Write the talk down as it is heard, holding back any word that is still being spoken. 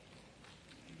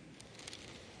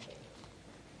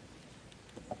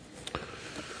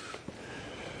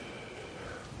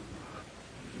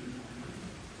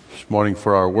This morning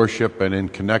for our worship and in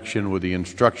connection with the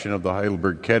instruction of the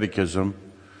Heidelberg Catechism,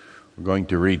 we're going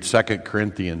to read 2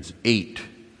 Corinthians 8.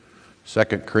 2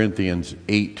 Corinthians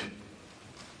 8.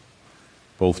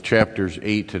 Both chapters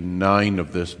 8 and 9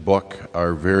 of this book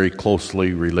are very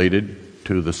closely related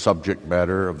to the subject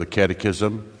matter of the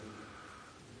Catechism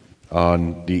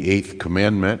on the Eighth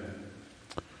Commandment.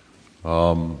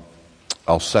 I'll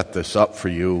set this up for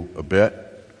you a bit.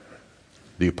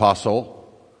 The Apostle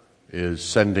is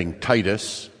sending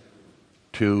Titus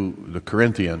to the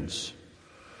Corinthians,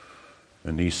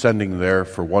 and he's sending there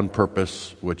for one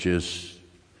purpose, which is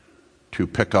to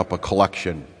pick up a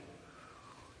collection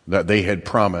that they had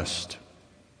promised.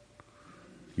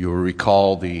 You will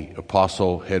recall the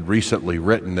Apostle had recently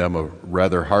written them a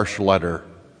rather harsh letter,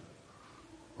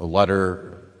 a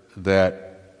letter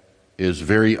that is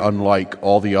very unlike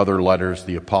all the other letters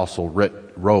the Apostle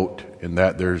wrote, in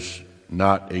that there's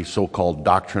not a so-called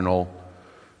doctrinal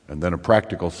and then a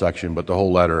practical section, but the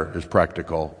whole letter is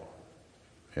practical.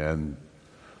 And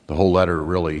the whole letter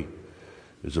really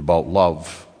is about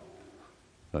love.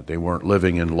 That they weren't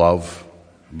living in love,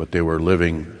 but they were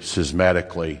living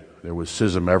schismatically. There was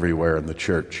schism everywhere in the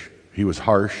church. He was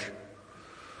harsh,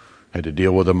 had to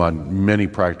deal with them on many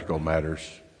practical matters,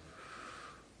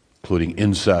 including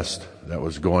incest that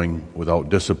was going without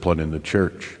discipline in the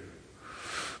church.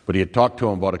 But he had talked to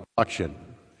him about a collection.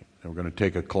 And we're going to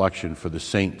take a collection for the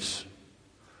saints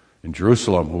in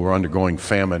Jerusalem who were undergoing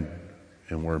famine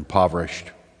and were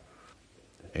impoverished.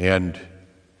 And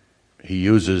he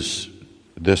uses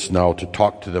this now to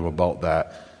talk to them about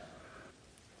that.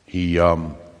 He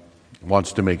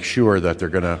wants to make sure that they're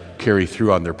going to carry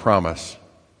through on their promise.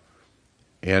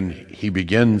 And he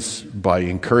begins by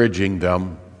encouraging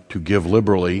them to give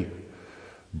liberally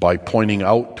by pointing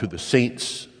out to the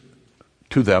saints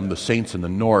the saints in the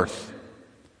north.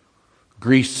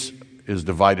 Greece is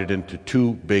divided into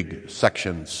two big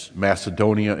sections,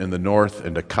 Macedonia in the north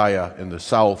and Achaia in the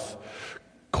south.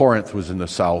 Corinth was in the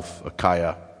south,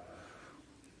 Achaia.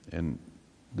 And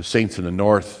the saints in the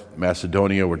north,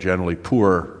 Macedonia, were generally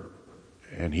poor.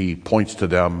 And he points to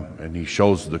them and he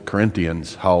shows the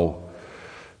Corinthians how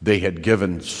they had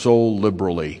given so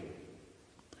liberally,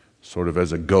 sort of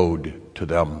as a goad to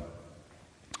them.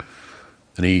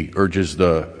 And he urges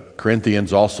the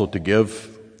Corinthians also to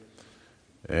give,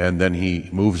 and then he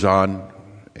moves on,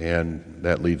 and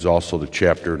that leads also to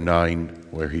chapter 9,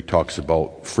 where he talks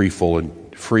about free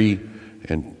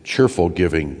and cheerful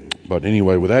giving. But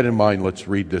anyway, with that in mind, let's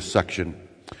read this section,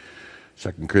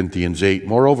 2 Corinthians 8.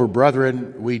 Moreover,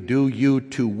 brethren, we do you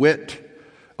to wit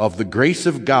of the grace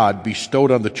of God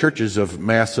bestowed on the churches of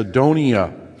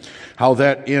Macedonia, how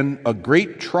that in a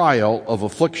great trial of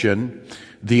affliction,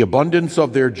 the abundance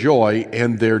of their joy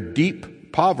and their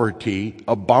deep poverty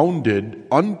abounded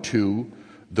unto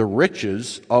the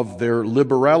riches of their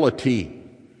liberality.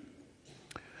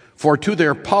 For to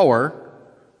their power,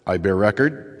 I bear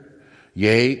record,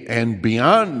 yea, and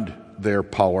beyond their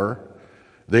power,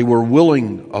 they were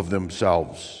willing of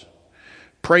themselves,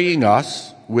 praying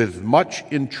us with much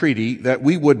entreaty that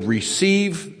we would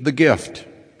receive the gift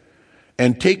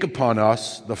and take upon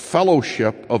us the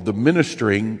fellowship of the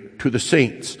ministering to the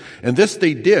saints. And this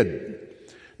they did,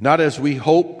 not as we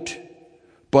hoped,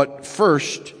 but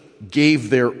first gave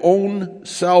their own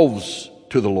selves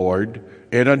to the Lord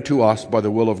and unto us by the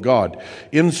will of God,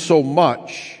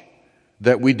 insomuch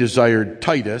that we desired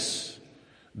Titus,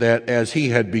 that as he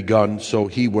had begun, so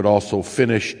he would also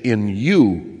finish in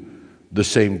you the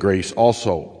same grace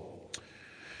also.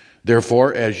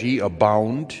 Therefore, as ye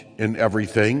abound in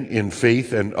everything, in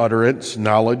faith and utterance,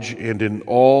 knowledge, and in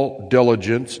all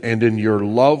diligence, and in your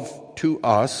love to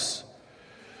us,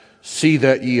 see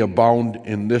that ye abound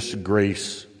in this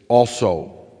grace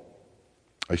also.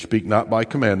 I speak not by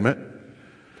commandment,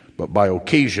 but by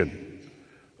occasion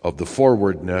of the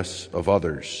forwardness of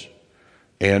others,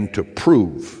 and to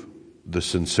prove the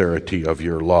sincerity of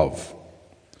your love.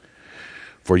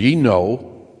 For ye know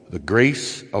the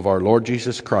grace of our Lord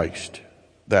Jesus Christ,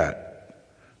 that,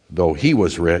 though he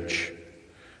was rich,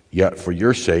 yet for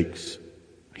your sakes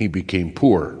he became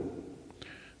poor,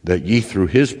 that ye through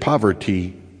his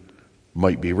poverty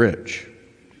might be rich.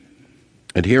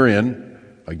 And herein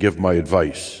I give my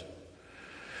advice,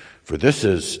 for this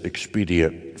is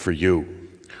expedient for you,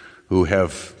 who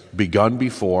have begun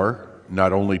before,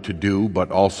 not only to do,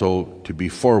 but also to be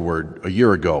forward a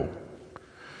year ago.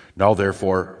 Now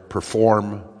therefore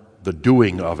perform the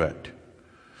doing of it,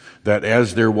 that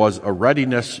as there was a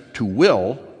readiness to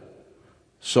will,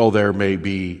 so there may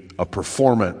be a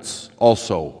performance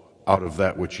also out of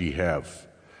that which ye have.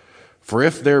 For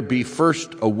if there be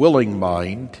first a willing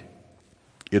mind,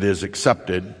 it is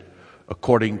accepted,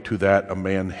 according to that a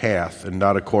man hath, and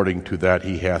not according to that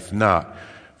he hath not.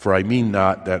 For I mean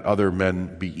not that other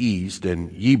men be eased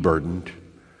and ye burdened,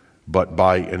 but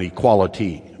by an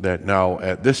equality, that now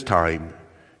at this time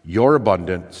your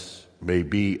abundance may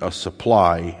be a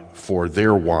supply for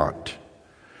their want,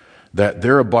 that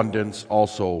their abundance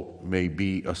also may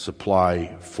be a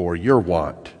supply for your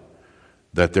want,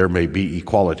 that there may be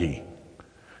equality.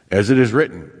 As it is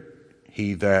written,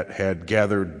 he that had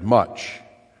gathered much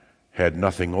had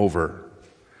nothing over,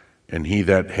 and he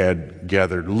that had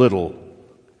gathered little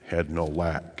had no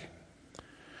lack.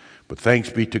 But thanks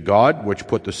be to God, which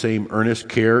put the same earnest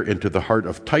care into the heart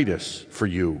of Titus for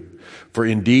you. For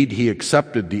indeed he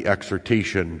accepted the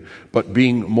exhortation, but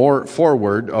being more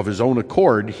forward of his own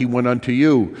accord, he went unto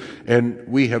you. And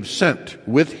we have sent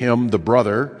with him the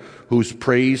brother, whose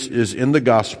praise is in the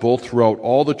gospel throughout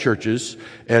all the churches,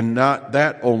 and not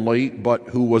that only, but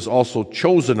who was also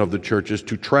chosen of the churches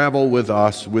to travel with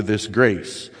us with this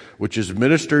grace, which is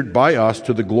ministered by us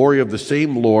to the glory of the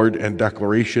same Lord and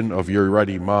declaration of your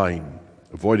ready mind.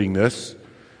 Avoiding this,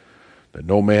 that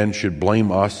no man should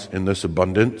blame us in this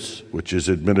abundance, which is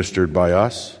administered by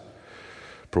us,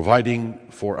 providing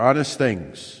for honest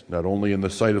things, not only in the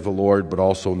sight of the Lord, but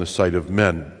also in the sight of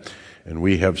men. And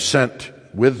we have sent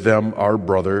with them our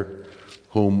brother,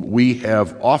 whom we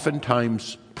have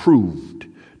oftentimes proved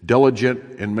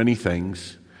diligent in many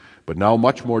things, but now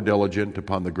much more diligent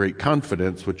upon the great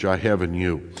confidence which I have in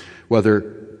you.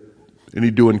 Whether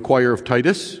any do inquire of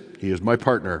Titus, he is my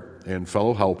partner and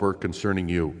fellow helper concerning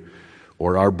you,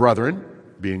 or our brethren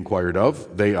be inquired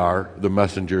of, they are the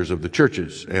messengers of the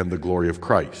churches and the glory of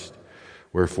Christ.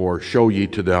 Wherefore show ye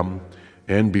to them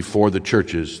and before the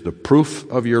churches the proof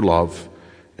of your love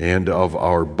and of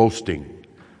our boasting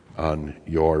on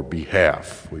your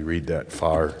behalf. We read that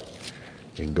far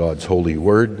in God's holy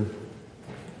word.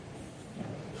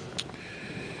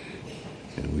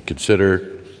 And we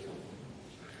consider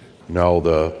now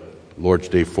the Lord's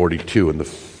Day 42 and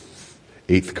the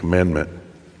eighth commandment.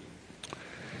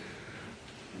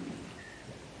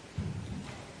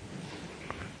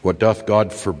 What doth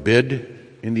God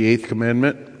forbid in the eighth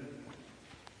commandment?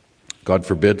 God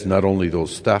forbids not only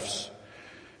those thefts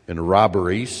and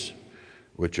robberies,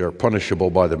 which are punishable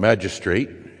by the magistrate,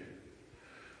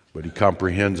 but he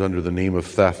comprehends under the name of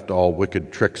theft all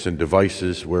wicked tricks and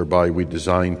devices whereby we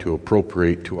design to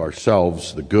appropriate to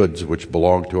ourselves the goods which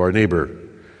belong to our neighbor,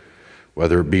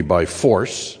 whether it be by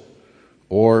force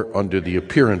or under the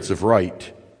appearance of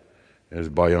right, as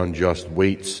by unjust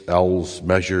weights, ells,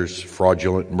 measures,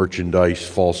 fraudulent merchandise,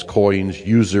 false coins,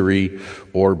 usury,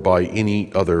 or by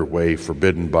any other way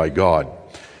forbidden by God,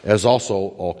 as also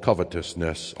all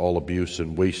covetousness, all abuse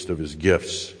and waste of his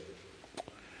gifts.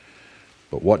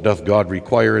 But what doth God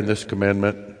require in this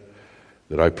commandment?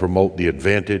 That I promote the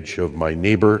advantage of my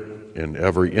neighbor in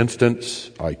every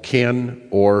instance I can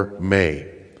or may,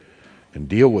 and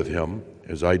deal with him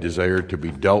as I desire to be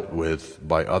dealt with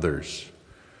by others.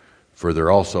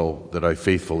 Further also, that I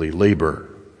faithfully labor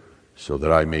so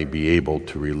that I may be able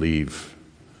to relieve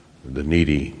the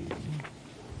needy.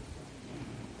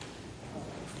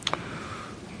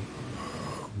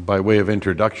 By way of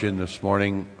introduction this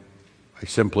morning, I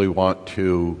simply want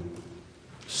to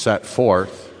set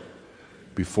forth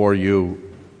before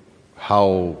you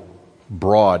how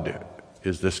broad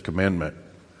is this commandment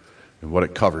and what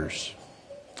it covers.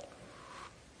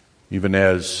 Even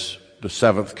as the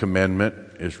seventh commandment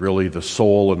is really the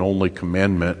sole and only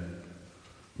commandment,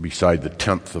 beside the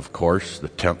 10th, of course. The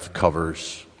 10th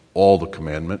covers all the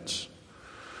commandments.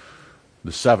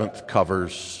 The 7th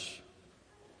covers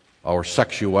our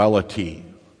sexuality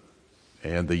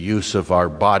and the use of our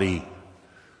body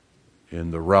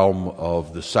in the realm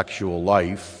of the sexual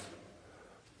life.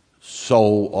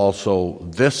 So also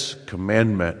this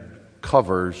commandment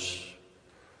covers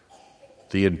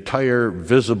the entire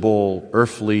visible,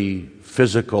 earthly,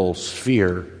 physical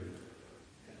sphere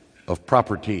of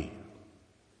property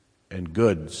and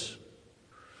goods,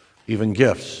 even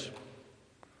gifts.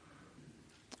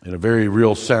 In a very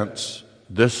real sense,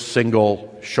 this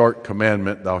single short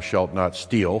commandment, thou shalt not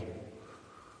steal,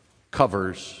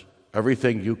 covers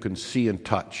everything you can see and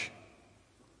touch.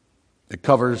 It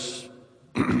covers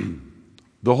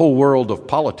the whole world of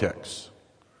politics.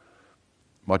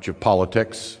 Much of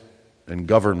politics and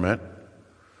government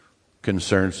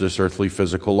concerns this earthly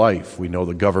physical life. We know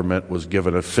the government was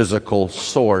given a physical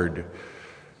sword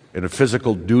and a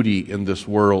physical duty in this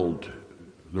world.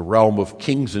 The realm of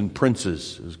kings and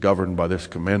princes is governed by this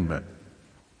commandment.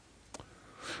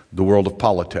 The world of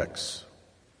politics.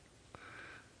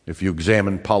 If you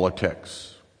examine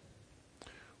politics,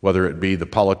 whether it be the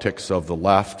politics of the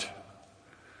left,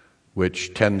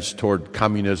 which tends toward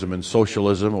communism and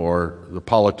socialism, or the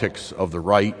politics of the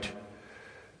right,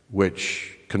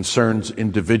 which concerns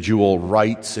individual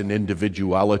rights and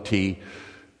individuality,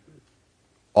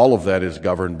 all of that is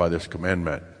governed by this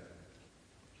commandment.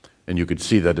 And you could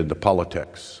see that in the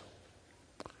politics.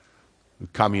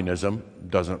 Communism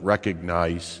doesn't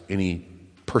recognize any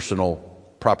personal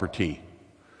property.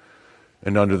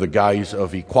 And under the guise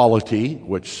of equality,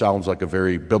 which sounds like a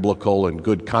very biblical and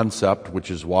good concept,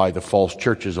 which is why the false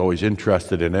church is always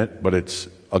interested in it, but it's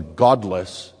a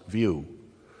godless view,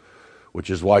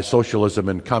 which is why socialism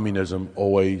and communism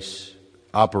always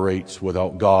operates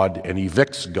without God and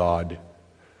evicts God,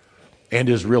 and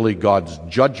is really God's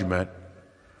judgment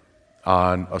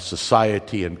on a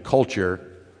society and culture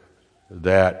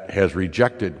that has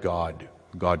rejected God.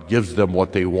 God gives them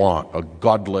what they want, a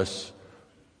godless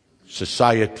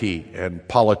society and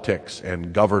politics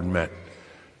and government,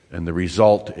 and the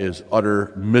result is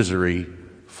utter misery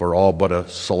for all but a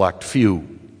select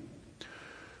few.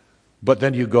 But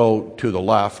then you go to the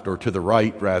left, or to the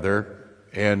right rather,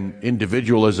 and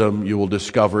individualism, you will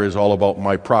discover, is all about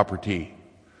my property.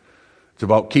 It's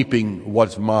about keeping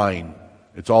what's mine.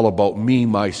 It's all about me,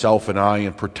 myself, and I,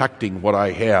 and protecting what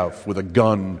I have with a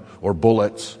gun or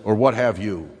bullets or what have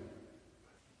you.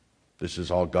 This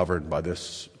is all governed by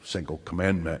this single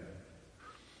commandment.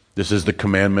 This is the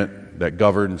commandment that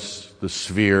governs the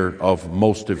sphere of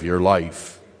most of your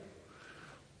life.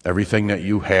 Everything that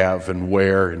you have and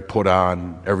wear and put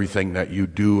on, everything that you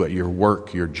do at your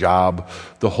work, your job,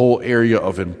 the whole area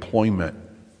of employment.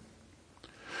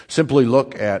 Simply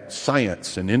look at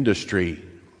science and industry.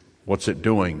 What's it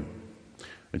doing?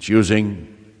 It's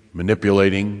using,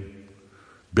 manipulating,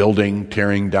 building,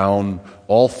 tearing down,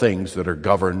 all things that are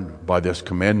governed by this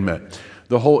commandment.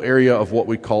 The whole area of what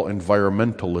we call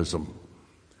environmentalism.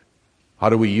 How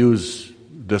do we use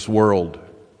this world?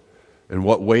 In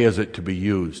what way is it to be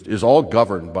used? Is all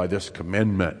governed by this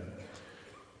commandment.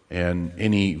 And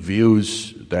any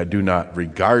views that do not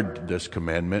regard this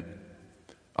commandment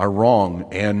are wrong,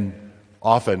 and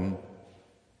often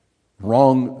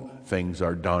wrong things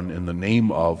are done in the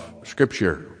name of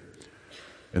Scripture,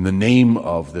 in the name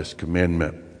of this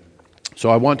commandment. So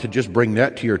I want to just bring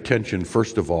that to your attention,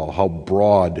 first of all, how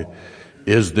broad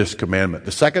is this commandment.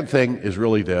 The second thing is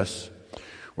really this.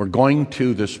 We're going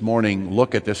to this morning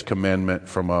look at this commandment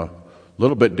from a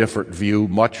little bit different view,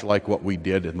 much like what we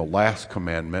did in the last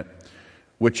commandment,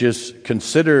 which is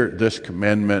consider this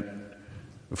commandment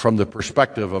from the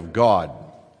perspective of God.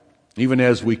 Even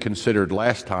as we considered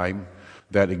last time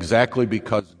that exactly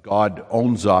because God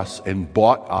owns us and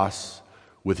bought us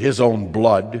with His own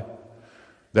blood,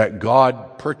 that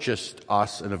God purchased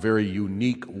us in a very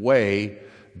unique way,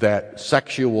 that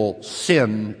sexual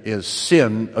sin is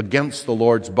sin against the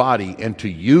Lord's body, and to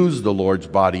use the Lord's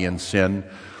body in sin.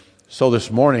 So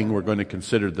this morning we're going to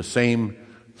consider the same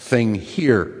thing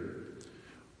here.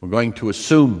 We're going to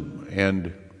assume,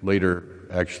 and later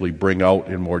actually bring out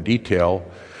in more detail,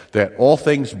 that all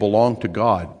things belong to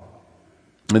God,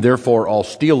 and therefore all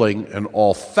stealing and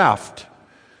all theft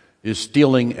is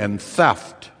stealing and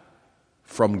theft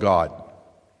from God.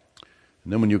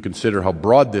 And then when you consider how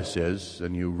broad this is,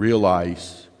 and you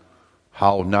realize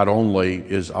how not only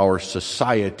is our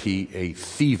society a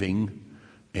thieving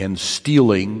and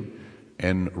stealing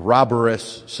and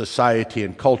robberous society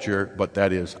and culture, but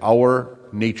that is our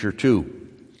nature too.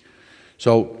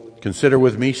 So consider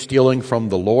with me stealing from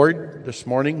the Lord this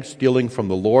morning, stealing from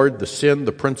the Lord, the sin,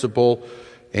 the principle,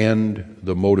 and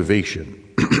the motivation.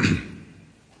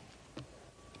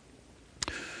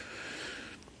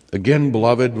 Again,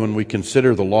 beloved, when we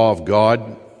consider the law of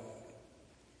God,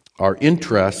 our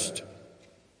interest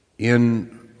in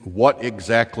what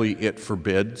exactly it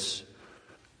forbids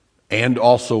and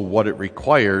also what it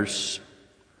requires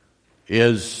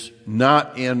is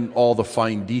not in all the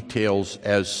fine details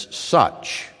as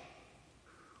such.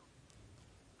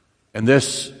 And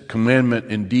this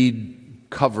commandment indeed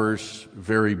covers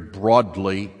very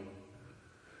broadly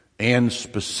and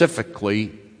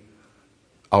specifically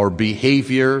our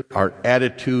behavior, our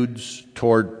attitudes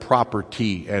toward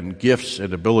property and gifts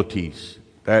and abilities.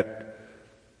 That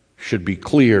should be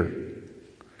clear.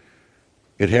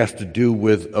 It has to do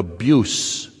with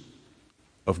abuse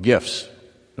of gifts.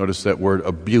 Notice that word,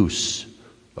 abuse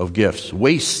of gifts.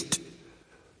 Waste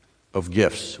of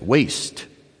gifts. Waste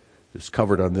is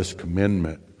covered on this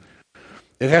commandment.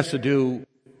 It has to do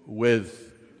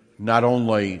with not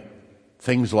only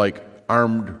things like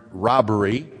armed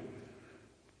robbery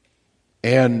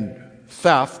and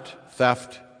theft.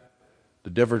 The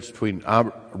difference between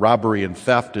robbery and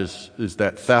theft is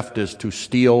that theft is to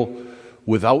steal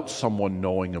without someone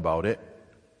knowing about it.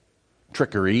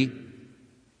 trickery.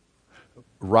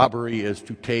 Robbery is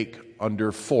to take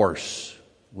under force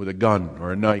with a gun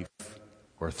or a knife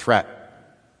or a threat.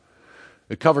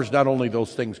 It covers not only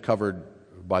those things covered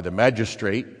by the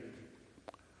magistrate,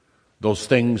 those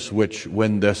things which,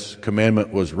 when this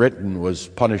commandment was written, was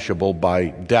punishable by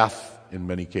death in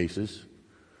many cases.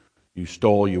 You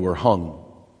stole, you were hung.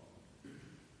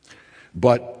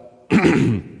 But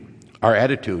our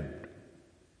attitude,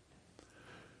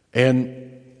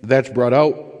 and that's brought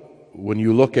out when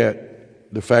you look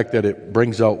at the fact that it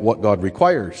brings out what God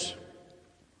requires.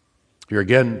 Here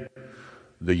again,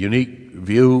 the unique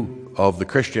view of the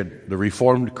Christian, the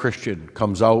Reformed Christian,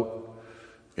 comes out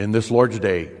in this Lord's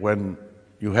Day when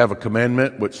you have a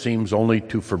commandment which seems only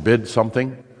to forbid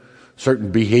something,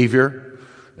 certain behavior,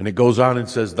 and it goes on and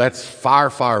says that's far,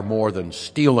 far more than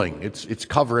stealing. It's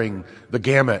covering the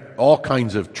gamut, all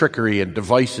kinds of trickery and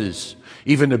devices,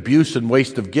 even abuse and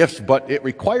waste of gifts, but it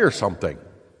requires something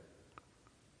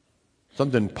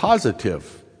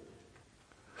positive.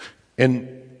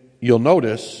 And you'll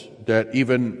notice that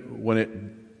even when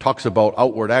it talks about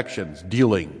outward actions,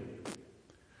 dealing,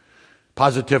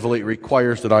 positively it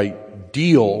requires that I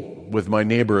deal with my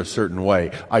neighbor a certain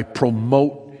way. I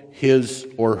promote his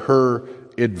or her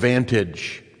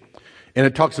advantage. And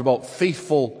it talks about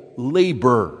faithful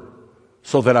labor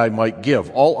so that I might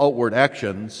give. All outward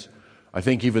actions, I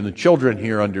think even the children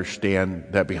here understand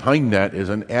that behind that is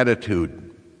an attitude.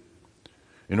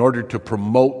 In order to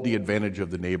promote the advantage of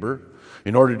the neighbor,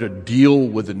 in order to deal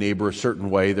with the neighbor a certain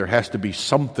way, there has to be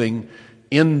something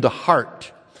in the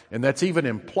heart. And that's even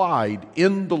implied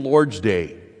in the Lord's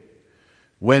Day,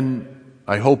 when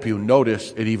I hope you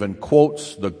notice it even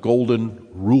quotes the Golden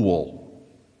Rule.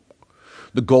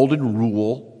 The Golden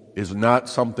Rule is not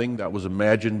something that was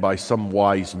imagined by some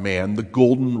wise man. The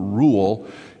Golden Rule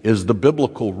is the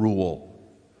biblical rule.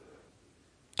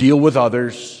 Deal with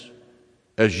others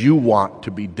as you want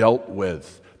to be dealt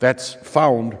with. That's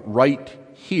found right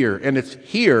here. And it's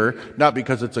here not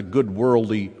because it's a good,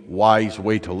 worldly, wise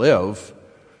way to live,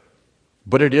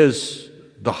 but it is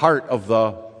the heart of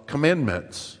the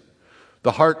commandments.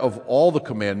 The heart of all the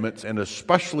commandments, and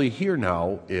especially here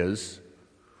now, is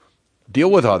deal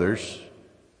with others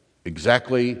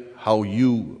exactly how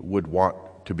you would want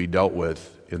to be dealt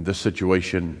with in this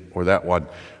situation or that one.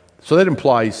 So that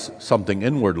implies something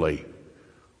inwardly.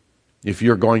 If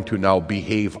you're going to now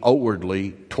behave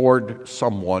outwardly toward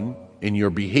someone in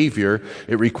your behavior,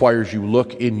 it requires you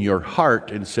look in your heart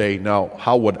and say, now,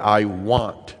 how would I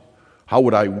want? How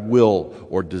would I will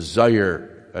or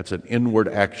desire? That's an inward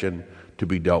action to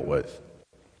be dealt with.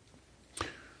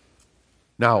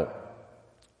 Now,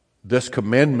 this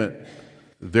commandment,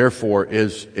 therefore,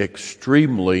 is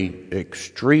extremely,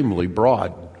 extremely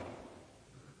broad.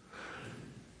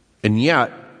 And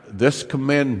yet, this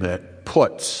commandment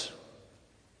puts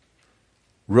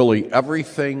really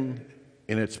everything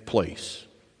in its place.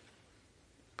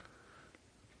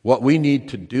 What we need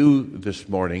to do this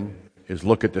morning is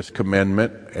look at this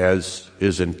commandment as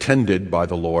is intended by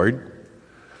the Lord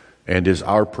and is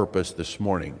our purpose this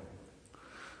morning.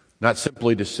 Not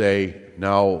simply to say,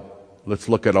 now let's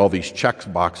look at all these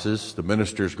check boxes. The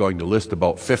minister's going to list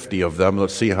about 50 of them.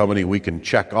 Let's see how many we can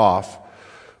check off.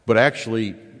 But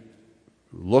actually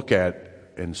look at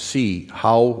and see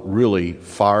how really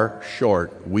far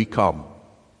short we come.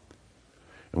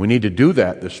 And we need to do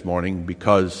that this morning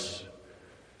because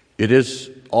it is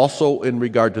also in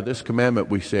regard to this commandment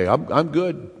we say, I'm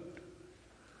good.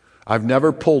 I've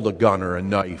never pulled a gun or a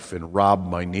knife and robbed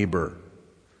my neighbor.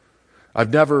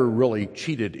 I've never really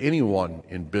cheated anyone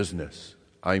in business.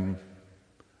 I'm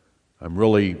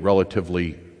really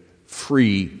relatively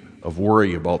free of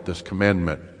worry about this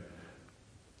commandment.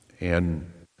 And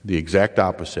the exact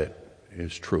opposite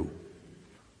is true.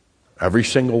 Every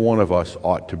single one of us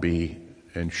ought to be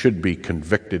and should be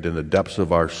convicted in the depths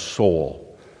of our soul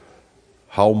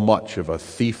how much of a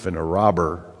thief and a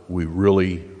robber we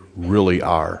really, really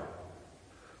are.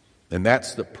 And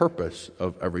that's the purpose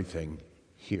of everything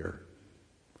here.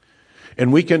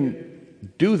 And we can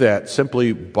do that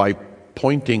simply by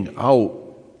pointing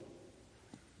out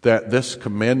that this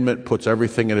commandment puts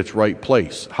everything in its right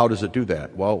place. How does it do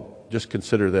that? Well, just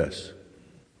consider this.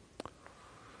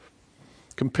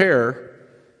 Compare,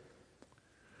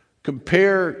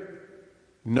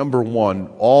 number one,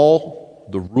 all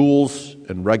the rules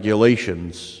and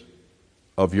regulations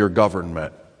of your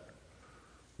government,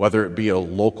 whether it be a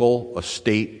local, a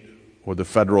state, or the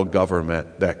federal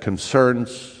government that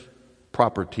concerns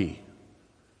property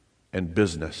and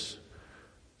business.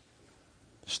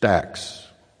 Stacks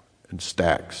and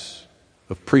stacks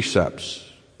of precepts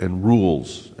and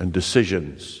rules and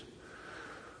decisions.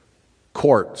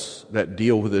 courts that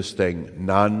deal with this thing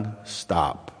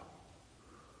non-stop.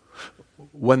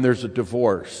 When there's a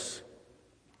divorce,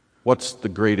 what's the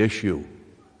great issue?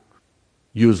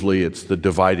 Usually it's the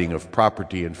dividing of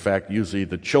property. In fact, usually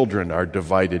the children are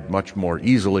divided much more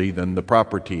easily than the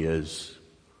property is.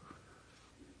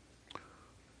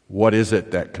 What is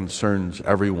it that concerns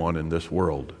everyone in this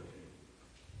world?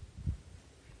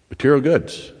 Material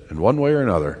goods, in one way or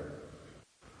another.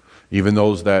 Even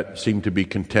those that seem to be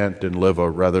content and live a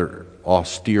rather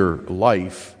austere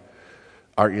life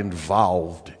are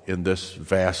involved in this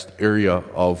vast area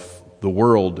of the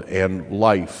world and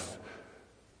life.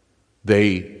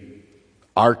 They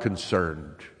are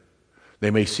concerned. They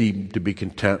may seem to be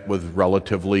content with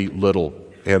relatively little,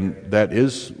 and that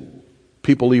is,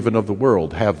 people even of the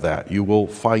world have that. You will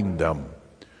find them.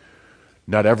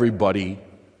 Not everybody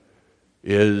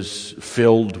is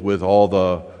filled with all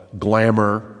the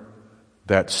glamour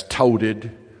that's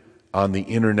touted on the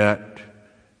internet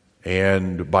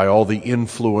and by all the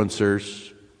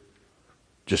influencers.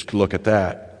 Just look at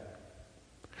that.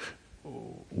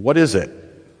 What is it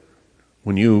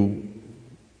when you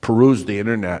peruse the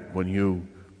internet, when you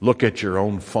look at your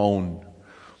own phone?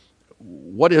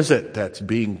 What is it that's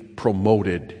being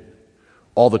promoted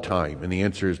all the time? And the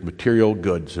answer is material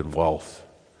goods and wealth.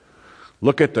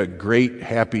 Look at the great,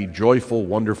 happy, joyful,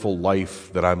 wonderful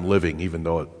life that I'm living, even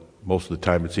though most of the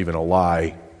time it's even a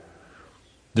lie.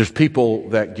 There's people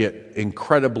that get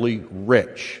incredibly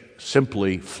rich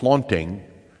simply flaunting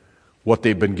what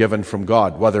they've been given from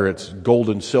God, whether it's gold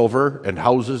and silver and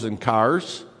houses and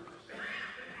cars,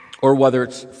 or whether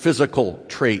it's physical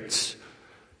traits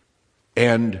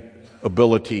and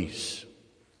abilities.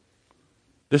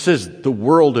 This is the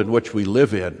world in which we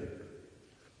live in,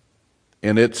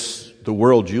 and it's the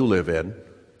world you live in.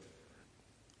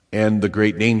 And the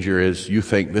great danger is you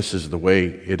think this is the way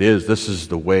it is, this is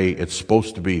the way it's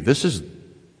supposed to be. This is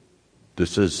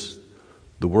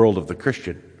the world of the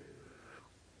Christian.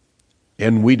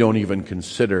 And we don't even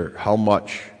consider how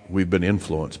much we've been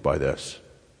influenced by this.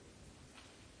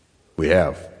 We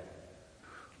have.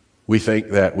 We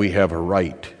think that we have a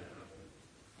right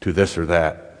to this or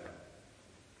that.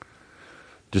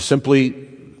 To simply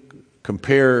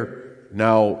compare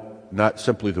now, not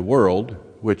simply the world,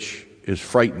 which is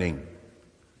frightening.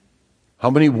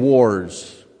 How many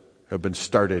wars have been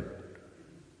started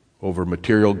over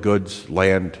material goods,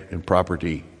 land, and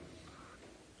property?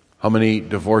 How many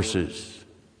divorces?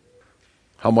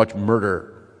 How much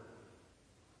murder?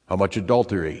 How much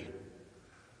adultery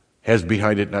has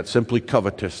behind it not simply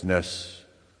covetousness,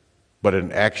 but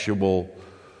an actual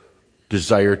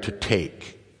desire to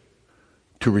take,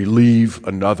 to relieve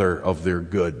another of their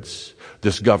goods?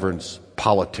 This governs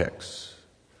politics.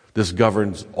 This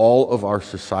governs all of our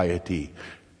society.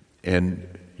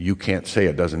 And you can't say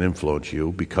it doesn't influence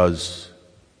you, because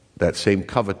that same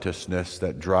covetousness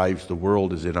that drives the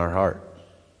world is in our heart.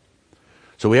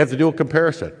 So we have to do a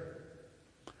comparison.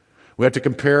 We have to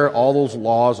compare all those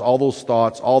laws, all those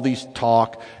thoughts, all these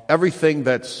talk, everything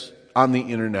that's on the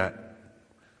internet.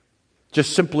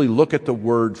 Just simply look at the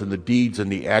words and the deeds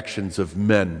and the actions of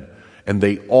men, and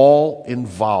they all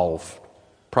involve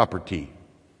property,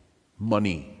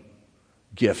 money,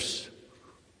 gifts,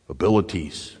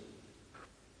 abilities.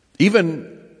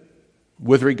 Even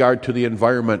with regard to the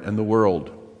environment and the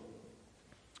world,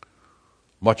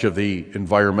 much of the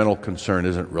environmental concern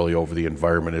isn't really over the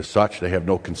environment as such. They have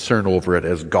no concern over it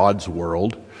as God's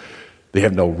world. They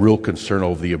have no real concern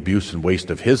over the abuse and waste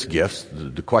of His gifts.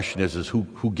 The question is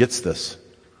who gets this?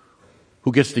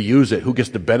 Who gets to use it? Who gets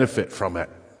to benefit from it?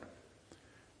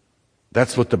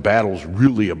 That's what the battle's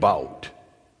really about.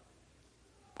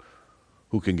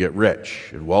 Who can get rich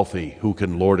and wealthy? Who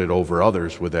can lord it over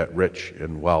others with that rich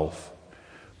and wealth?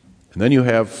 And then you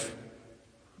have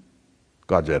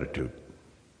God's attitude.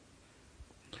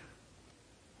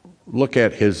 Look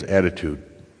at His attitude.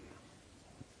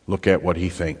 Look at what He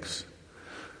thinks.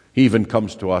 He even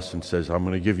comes to us and says, I'm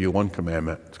going to give you one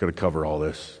commandment. It's going to cover all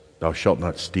this. Thou shalt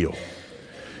not steal.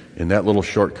 And that little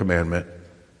short commandment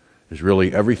is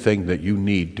really everything that you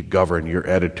need to govern your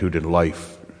attitude in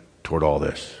life toward all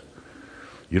this.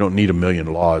 You don't need a million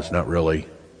laws, not really.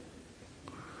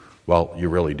 Well, you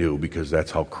really do, because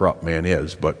that's how corrupt man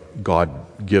is. But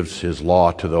God gives His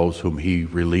law to those whom He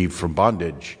relieved from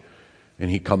bondage. And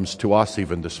He comes to us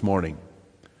even this morning,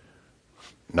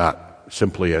 not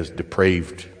simply as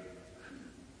depraved,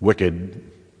 wicked,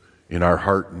 in our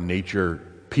heart and nature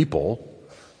people,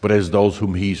 but as those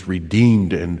whom He's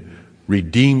redeemed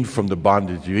from the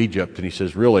bondage of Egypt. And He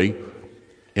says, really,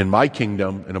 in my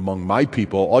kingdom and among my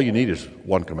people, all you need is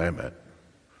one commandment.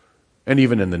 And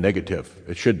even in the negative,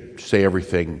 it should say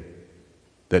everything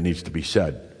that needs to be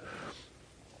said.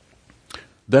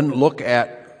 Then look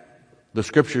at the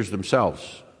Scriptures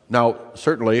themselves. Now,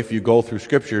 certainly, if you go through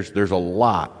Scriptures, there's a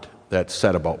lot that's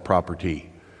said about property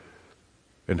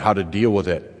and how to deal with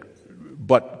it.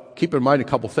 But keep in mind a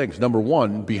couple things. Number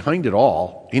one, behind it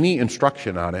all, any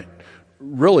instruction on it,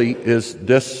 really is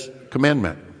this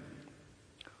commandment.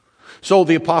 So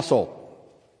the apostle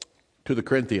to the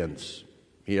Corinthians,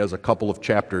 he has a couple of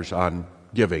chapters on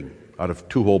giving. Out of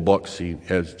 2 whole books, he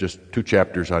has just 2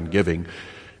 chapters on giving.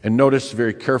 And notice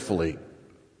very carefully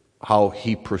how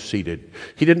he proceeded.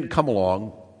 He didn't come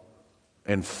along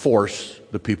and force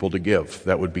the people to give.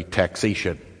 That would be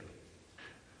taxation.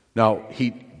 Now,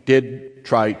 he did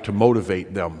try to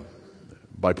motivate them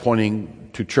by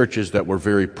pointing to churches that were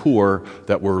very poor,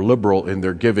 that were liberal in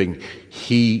their giving.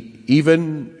 He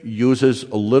even uses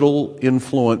a little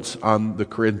influence on the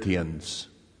Corinthians,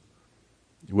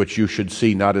 which you should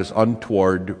see not as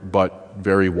untoward, but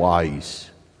very wise.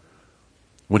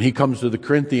 When he comes to the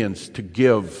Corinthians to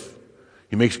give,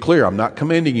 he makes clear, I'm not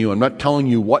commanding you, I'm not telling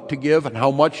you what to give and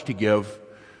how much to give,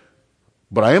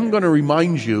 but I am going to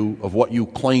remind you of what you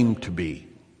claim to be.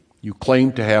 You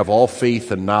claim to have all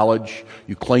faith and knowledge.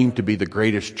 You claim to be the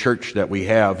greatest church that we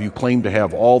have. You claim to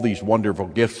have all these wonderful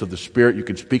gifts of the Spirit. You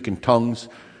can speak in tongues.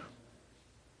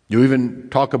 You even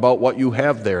talk about what you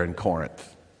have there in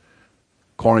Corinth.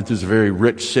 Corinth is a very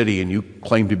rich city, and you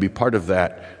claim to be part of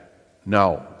that.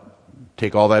 Now,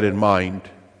 take all that in mind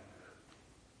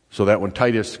so that when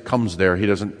Titus comes there, he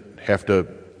doesn't have to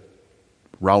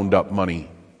round up money.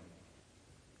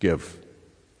 Give.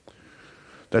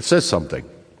 That says something.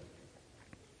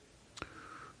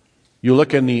 You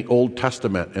look in the Old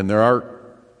Testament, and there are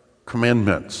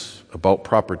commandments about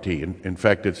property. In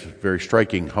fact, it's very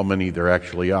striking how many there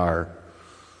actually are.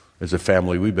 As a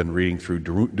family, we've been reading through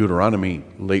Deuteronomy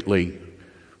lately,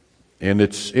 and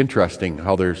it's interesting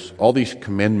how there's all these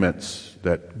commandments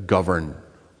that govern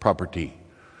property,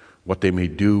 what they may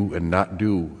do and not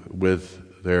do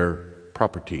with their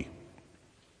property.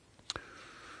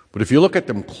 But if you look at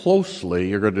them closely,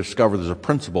 you're going to discover there's a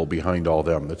principle behind all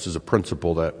them. This is a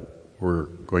principle that we're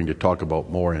going to talk about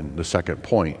more in the second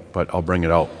point, but I'll bring it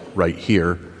out right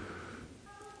here. And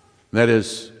that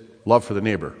is love for the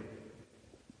neighbor.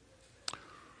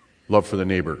 Love for the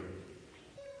neighbor.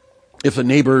 If the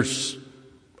neighbor's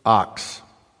ox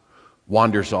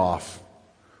wanders off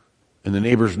and the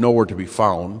neighbor's nowhere to be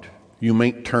found, you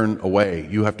may turn away.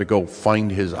 You have to go find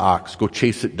his ox, go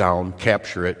chase it down,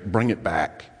 capture it, bring it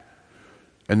back,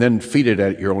 and then feed it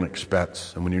at your own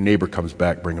expense. And when your neighbor comes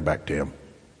back, bring it back to him.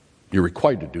 You're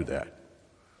required to do that.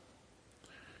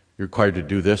 You're required to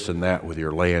do this and that with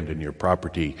your land and your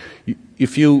property.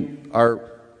 If you are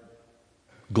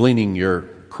gleaning your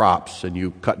crops and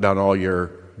you cut down all your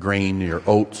grain, your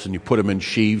oats, and you put them in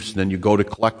sheaves, and then you go to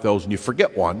collect those and you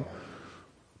forget one,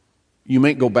 you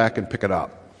may go back and pick it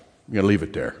up. You're going to leave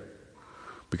it there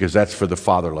because that's for the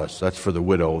fatherless, that's for the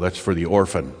widow, that's for the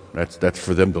orphan, that's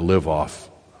for them to live off.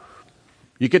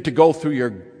 You get to go through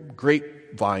your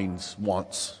grapevines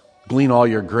once, glean all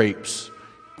your grapes.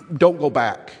 Don't go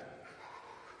back.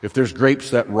 If there's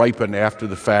grapes that ripen after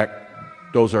the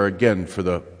fact, those are again for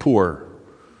the poor.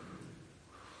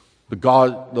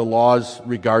 The laws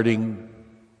regarding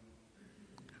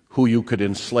who you could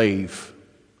enslave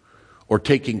or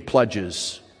taking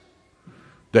pledges,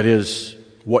 that is,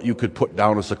 what you could put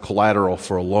down as a collateral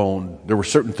for a loan. There were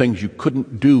certain things you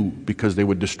couldn't do because they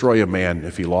would destroy a man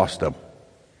if he lost them.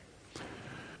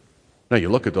 Now you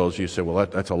look at those, you say, well,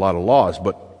 that's a lot of laws,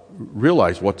 but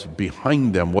realize what's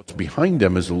behind them. What's behind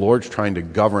them is the Lord's trying to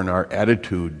govern our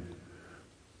attitude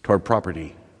toward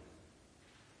property.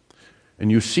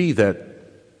 And you see that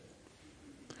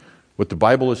what the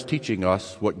Bible is teaching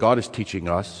us, what God is teaching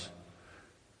us,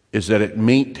 is that it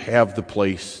mayn't have the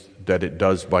place that it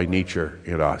does by nature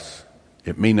in us.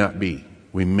 It may not be.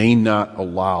 We may not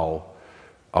allow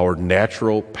our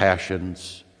natural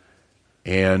passions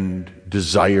and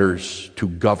desires to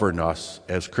govern us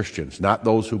as Christians, not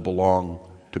those who belong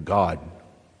to God.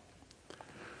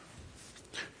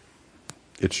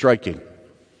 It's striking.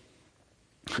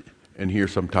 And here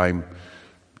sometime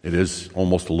it is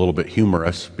almost a little bit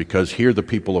humorous, because here the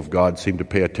people of God seem to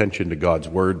pay attention to God's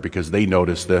word because they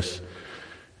notice this,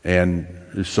 and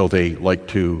so they like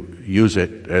to use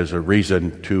it as a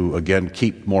reason to, again,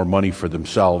 keep more money for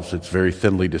themselves. It's very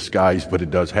thinly disguised, but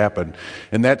it does happen.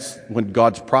 And that's when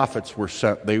God's prophets were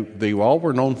sent. They all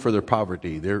were known for their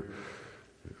poverty.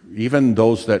 Even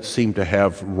those that seem to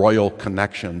have royal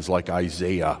connections, like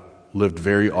Isaiah, lived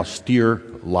very austere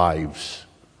lives,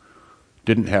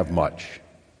 didn't have much.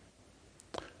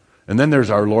 And then there's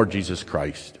our Lord Jesus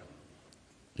Christ.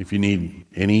 If you need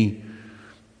any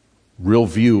real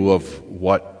view of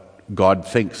what God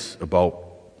thinks about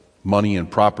money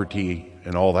and property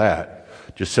and all that,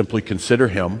 just simply consider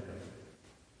him.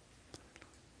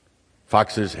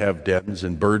 Foxes have dens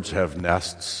and birds have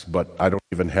nests, but I don't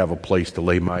even have a place to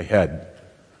lay my head.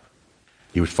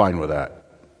 He was fine with that.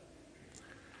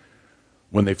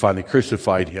 When they finally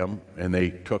crucified him and they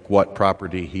took what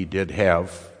property he did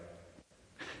have,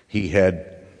 he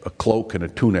had a cloak and a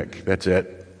tunic. That's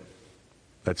it.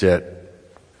 That's it.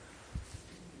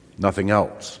 Nothing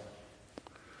else.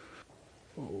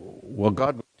 Well,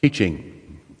 God was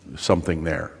teaching something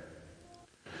there.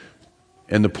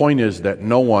 And the point is that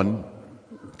no one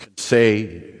can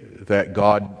say that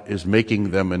God is making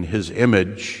them in his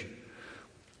image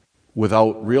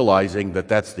without realizing that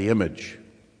that's the image.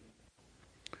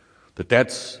 That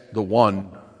that's the one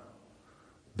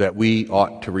that we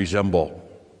ought to resemble.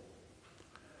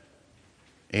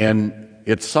 And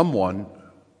it's someone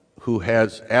who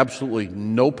has absolutely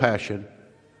no passion,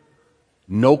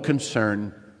 no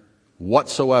concern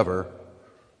whatsoever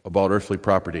about earthly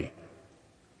property.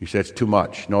 You say it's too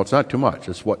much. No, it's not too much.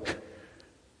 It's what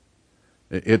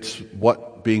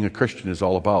being a Christian is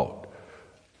all about.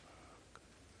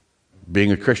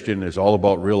 Being a Christian is all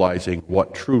about realizing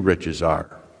what true riches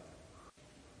are.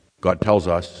 God tells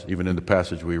us, even in the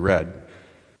passage we read,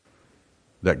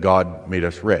 that God made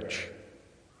us rich.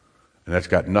 And that's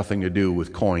got nothing to do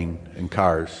with coin and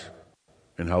cars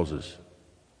and houses.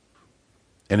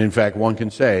 And in fact, one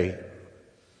can say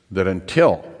that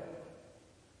until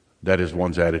that is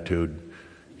one's attitude,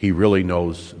 he really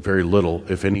knows very little,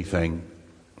 if anything,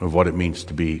 of what it means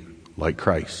to be like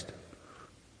Christ,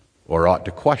 or ought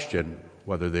to question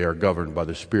whether they are governed by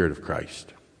the Spirit of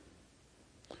Christ.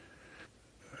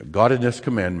 God in this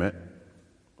commandment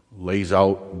lays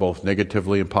out both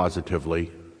negatively and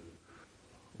positively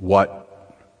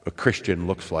what a Christian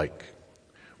looks like,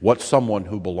 what someone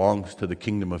who belongs to the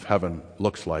kingdom of heaven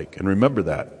looks like. And remember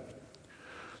that.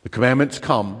 The commandments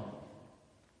come,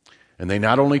 and they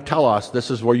not only tell us this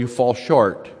is where you fall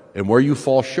short, and where you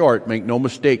fall short, make no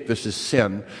mistake, this is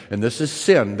sin, and this is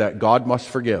sin that God must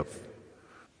forgive.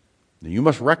 And you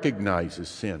must recognize as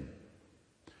sin.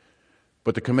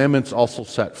 But the commandments also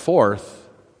set forth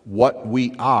what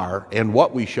we are and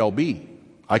what we shall be.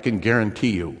 I can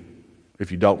guarantee you,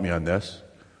 if you doubt me on this,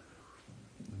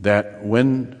 that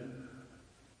when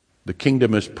the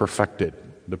kingdom is perfected,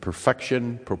 the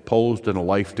perfection proposed in a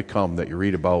life to come that you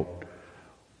read about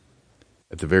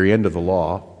at the very end of the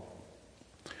law,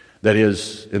 that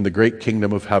is, in the great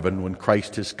kingdom of heaven, when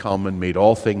Christ has come and made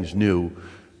all things new,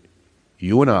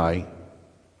 you and I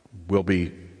will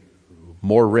be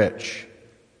more rich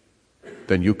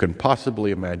than you can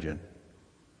possibly imagine.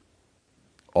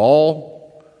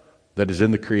 All that is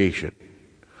in the creation,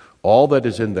 all that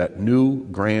is in that new,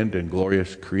 grand, and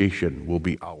glorious creation will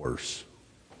be ours,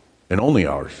 and only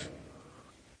ours.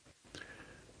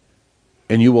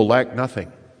 And you will lack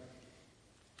nothing.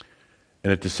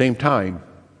 And at the same time,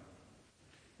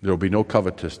 there will be no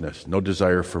covetousness, no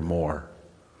desire for more,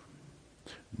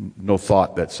 no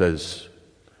thought that says,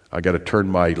 I got to turn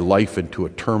my life into a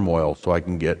turmoil so I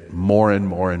can get more and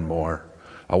more and more.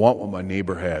 I want what my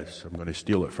neighbor has. I'm going to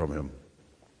steal it from him.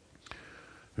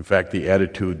 In fact, the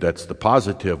attitude that's the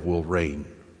positive will reign.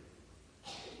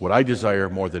 What I desire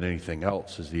more than anything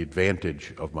else is the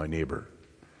advantage of my neighbor.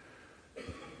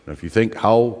 Now, if you think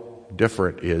how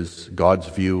different is God's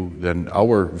view than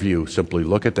our view, simply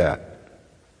look at that.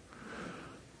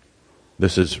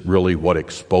 This is really what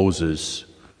exposes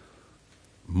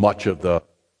much of the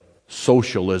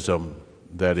socialism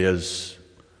that is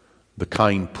the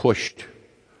kind pushed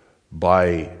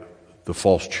by the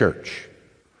false church.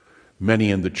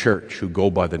 Many in the church who go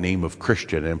by the name of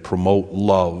Christian and promote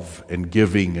love and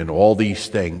giving and all these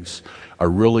things are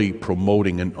really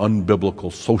promoting an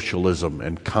unbiblical socialism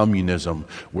and communism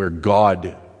where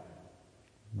God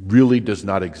really does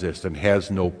not exist and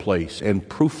has no place. And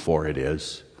proof for it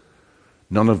is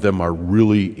none of them are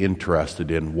really interested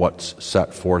in what's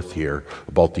set forth here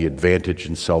about the advantage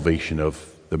and salvation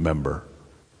of the member.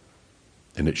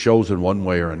 And it shows in one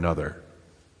way or another.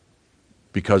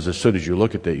 Because as soon as you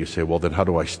look at that, you say, well, then how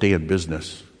do I stay in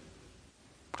business?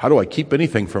 How do I keep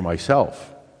anything for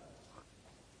myself?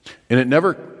 And it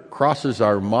never crosses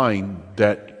our mind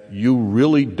that you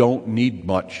really don't need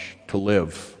much to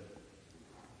live.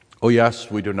 Oh yes,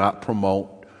 we do not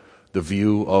promote the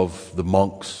view of the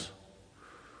monks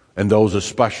and those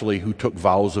especially who took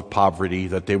vows of poverty,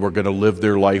 that they were going to live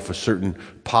their life a certain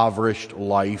impoverished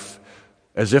life,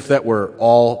 as if that were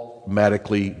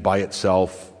automatically by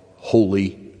itself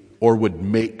holy or would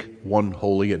make one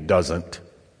holy. It doesn't.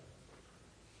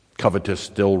 Covetous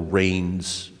still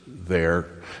reigns there.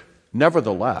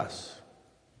 Nevertheless,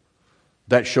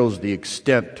 that shows the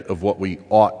extent of what we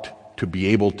ought to be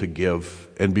able to give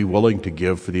and be willing to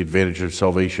give for the advantage of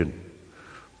salvation.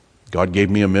 God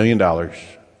gave me $1 million,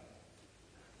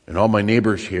 and all my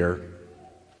neighbors here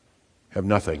have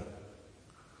nothing.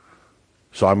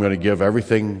 So I'm going to give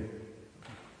everything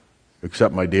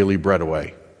except my daily bread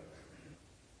away.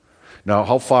 Now,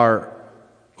 how far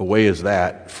away is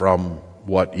that from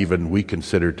what even we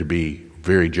consider to be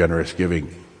very generous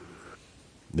giving?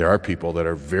 There are people that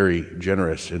are very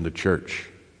generous in the church.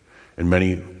 In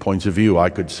many points of view, I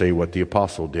could say what the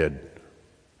apostle did.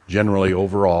 Generally,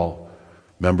 overall,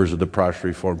 members of the Protestant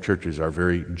Reformed churches are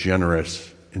very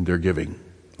generous in their giving.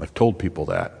 I've told people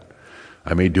that.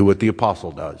 I may do what the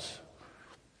apostle does.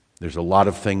 There's a lot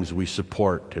of things we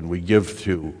support and we give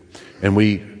to, and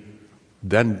we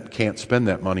then can't spend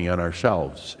that money on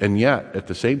ourselves. And yet, at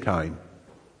the same time,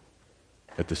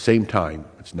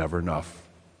 it's never enough.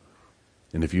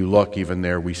 And if you look, even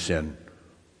there we sin.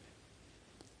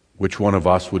 Which one of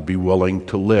us would be willing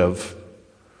to live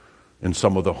in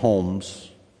some of the homes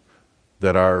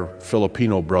that our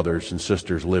Filipino brothers and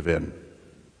sisters live in?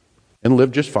 And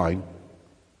live just fine.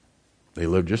 They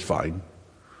live just fine.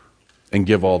 And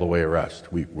give all the way a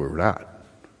rest. We're not.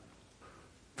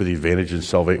 For the advantage of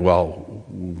salvation, well,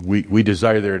 we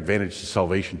desire their advantage to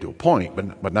salvation to a point,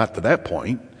 but not to that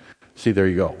point. See, there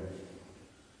you go.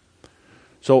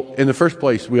 So, in the first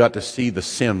place, we ought to see the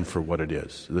sin for what it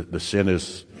is. The sin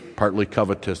is partly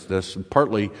covetousness, and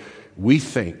partly we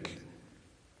think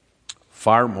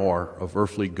far more of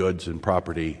earthly goods and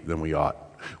property than we ought.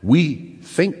 We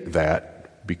think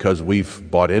that because we've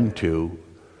bought into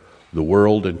the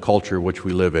world and culture which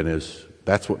we live in,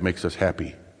 that's what makes us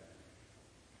happy.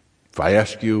 If I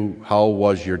ask you, how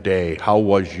was your day? How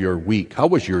was your week? How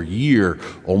was your year?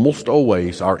 Almost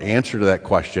always our answer to that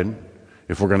question,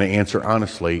 if we're going to answer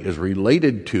honestly, is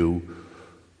related to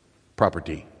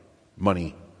property,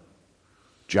 money,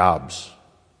 jobs.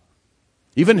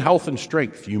 Even health and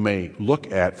strength you may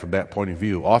look at from that point of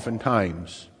view.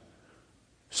 Oftentimes,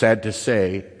 sad to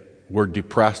say, we're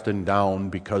depressed and down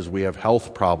because we have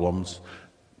health problems,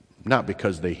 not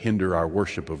because they hinder our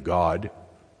worship of God,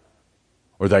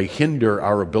 or they hinder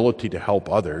our ability to help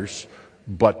others,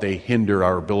 but they hinder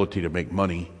our ability to make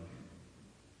money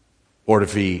or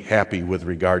to be happy with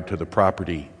regard to the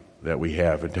property that we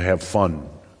have and to have fun.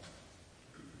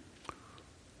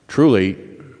 Truly,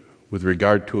 with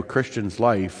regard to a Christian's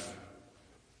life,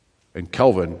 and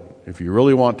Calvin, if you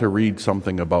really want to read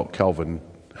something about Calvin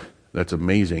that's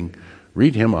amazing,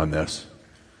 read him on this.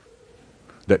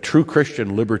 That true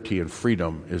Christian liberty and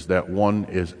freedom is that one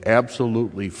is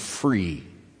absolutely free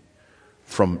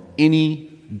from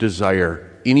any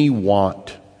desire, any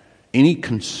want, any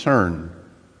concern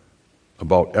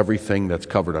about everything that's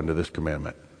covered under this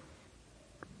commandment.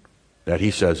 That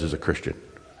he says is a Christian.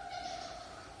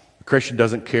 A Christian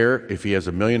doesn't care if he has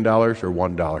 $1 million or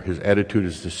 $1. His attitude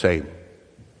is the same.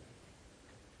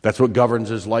 That's what governs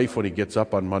his life when he gets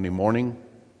up on Monday morning,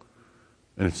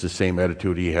 and it's the same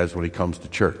attitude he has when he comes to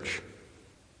church.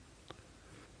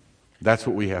 That's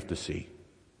what we have to see,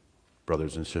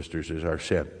 brothers and sisters, is our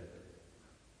sin.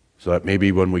 So that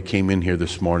maybe when we came in here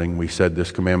this morning, we said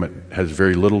this commandment has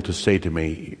very little to say to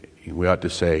me. We ought to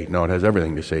say, no, it has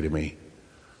everything to say to me.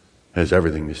 It has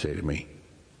everything to say to me.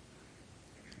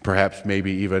 Perhaps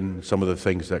maybe even some of the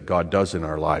things that God does in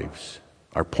our lives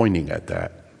are pointing at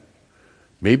that.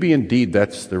 Maybe indeed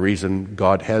that's the reason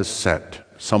God has sent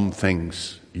some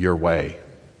things your way,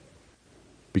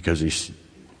 because he's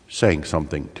saying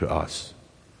something to us.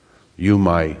 You,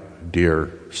 my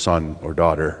dear son or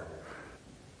daughter,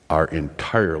 are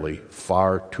entirely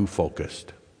far too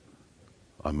focused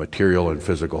on material and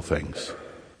physical things.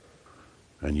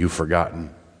 And you've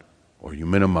forgotten, or you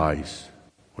minimize,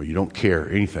 or you don't care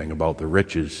anything about the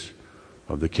riches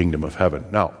of the kingdom of heaven.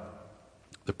 Now,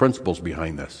 the principles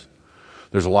behind this,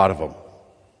 there's a lot of them.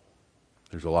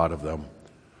 There's a lot of them.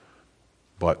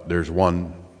 But there's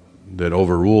one that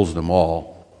overrules them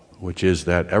all, which is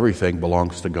that everything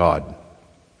belongs to God.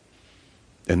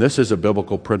 And this is a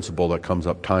biblical principle that comes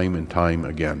up time and time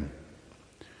again.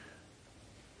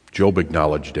 Job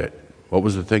acknowledged it. What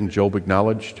was the thing Job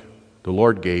acknowledged? The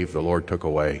Lord gave, the Lord took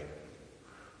away.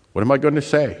 What am I going to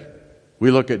say?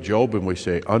 We look at Job and we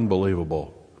say,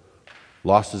 unbelievable.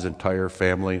 Lost his entire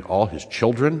family, all his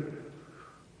children.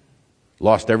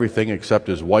 Lost everything except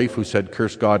his wife, who said,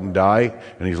 curse God and die.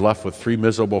 And he's left with 3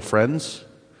 miserable friends.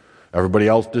 Everybody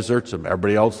else deserts him.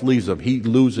 Everybody else leaves him. He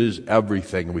loses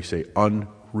everything. And we say,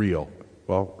 unreal.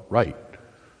 Well, right.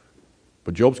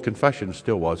 But Job's confession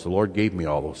still was, the Lord gave me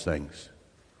all those things.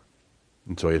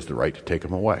 And so he has the right to take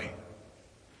them away.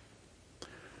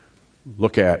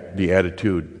 Look at the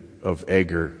attitude of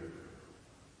Agar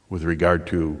with regard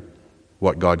to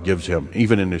what God gives him,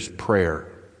 even in his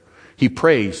prayer. He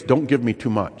prays, don't give me too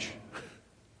much.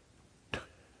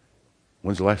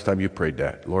 When's the last time you prayed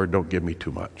that? Lord, don't give me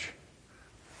too much.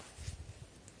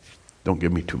 Don't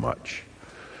give me too much,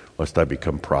 lest I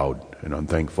become proud and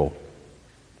unthankful.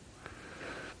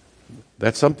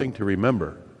 That's something to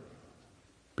remember,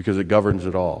 because it governs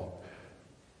it all.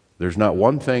 There's not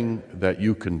one thing that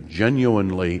you can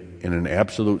genuinely, in an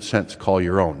absolute sense, call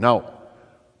your own. Now,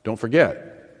 don't forget,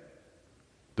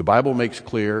 the Bible makes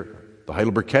clear, the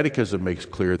Heidelberg Catechism makes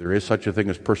clear, there is such a thing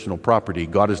as personal property.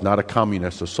 God is not a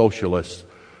communist, a socialist,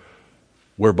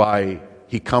 whereby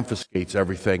he confiscates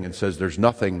everything and says there's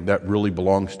nothing that really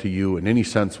belongs to you in any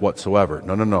sense whatsoever.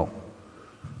 No.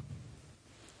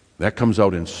 That comes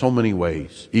out in so many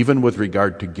ways, even with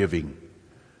regard to giving.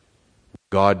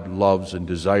 God loves and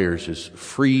desires is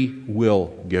free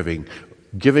will giving.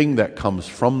 Giving that comes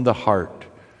from the heart,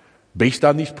 based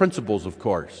on these principles, of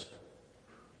course.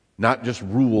 Not just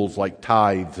rules like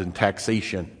tithes and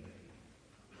taxation.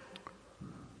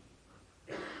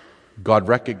 God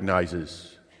recognizes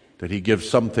that he gives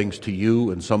some things to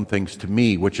you and some things to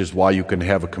me, which is why you can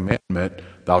have a commandment,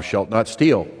 thou shalt not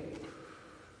steal.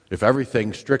 If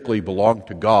everything strictly belonged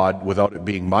to God without it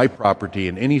being my property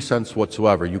in any sense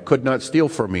whatsoever, you could not steal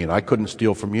from me and I couldn't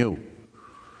steal from you.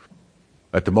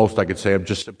 At the most I could say I'm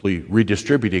just simply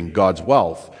redistributing God's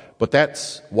wealth. But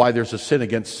that's why there's a sin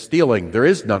against stealing. There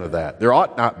is none of that. There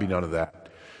ought not be none of that.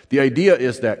 The idea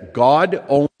is that God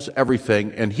owns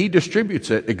everything and he distributes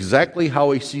it exactly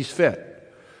how he sees fit.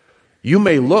 You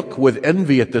may look with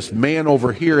envy at this man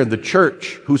over here in the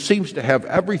church who seems to have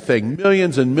everything,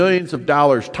 millions and millions of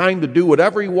dollars, time to do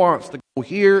whatever he wants, to go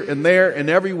here and there and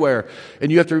everywhere.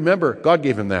 And you have to remember, God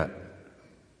gave him that.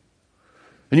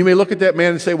 And you may look at that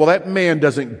man and say, well, that man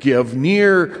doesn't give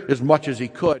near as much as he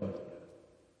could.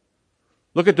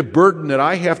 Look at the burden that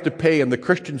I have to pay in the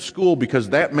Christian school because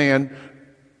that man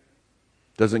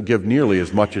doesn't give nearly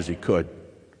as much as he could.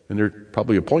 And there's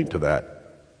probably a point to that.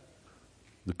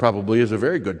 There probably is a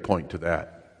very good point to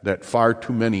that far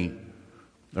too many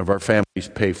of our families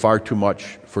pay far too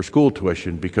much for school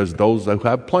tuition because those that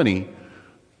have plenty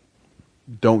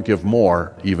don't give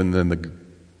more even than the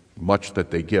much that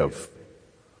they give.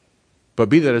 But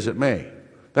be that as it may,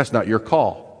 that's not your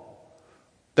call.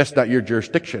 That's not your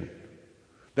jurisdiction.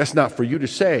 That's not for you to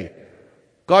say.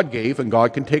 God gave and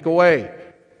God can take away.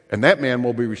 And that man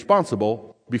will be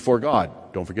responsible before God.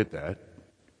 Don't forget that.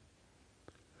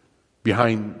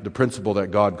 Behind the principle that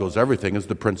God goes everything is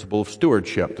the principle of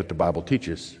stewardship that the Bible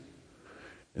teaches.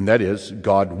 And that is,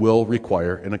 God will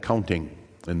require an accounting.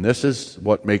 And this is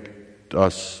what makes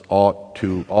us ought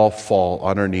to all fall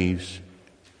on our knees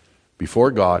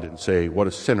before God and say, what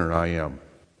a sinner I am.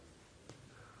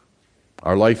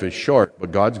 Our life is short,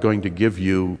 but God's going to give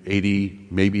you 80,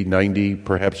 maybe 90,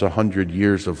 perhaps 100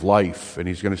 years of life. And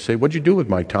he's going to say, what'd you do with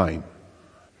my time?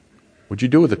 What'd you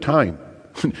do with the time?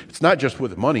 It's not just with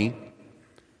the money.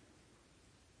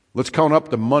 Let's count up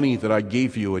the money that I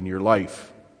gave you in your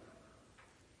life.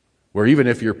 Where even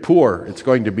if you're poor, it's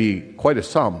going to be quite a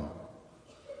sum.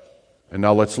 And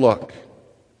now let's look.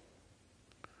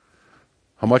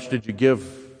 How much did you give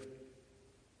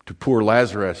to poor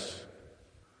Lazarus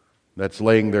that's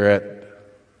laying there at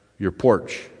your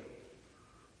porch?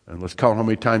 And let's count how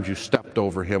many times you stepped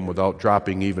over him without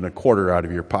dropping even a quarter out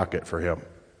of your pocket for him.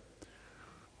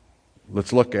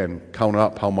 Let's look and count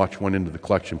up how much went into the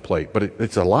collection plate. But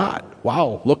it's a lot.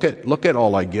 Wow, look at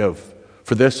all I give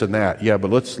for this and that. Yeah,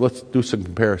 but let's do some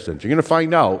comparisons. You're going to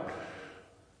find out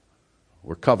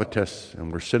we're covetous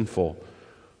and we're sinful.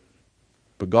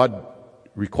 But God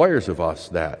requires of us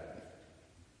that.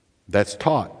 That's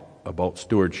taught about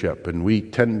stewardship, and we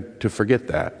tend to forget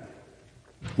that.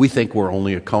 We think we're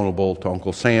only accountable to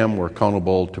Uncle Sam, we're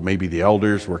accountable to maybe the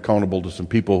elders, we're accountable to some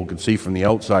people who can see from the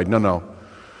outside. No.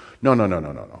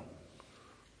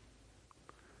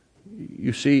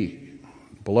 You see,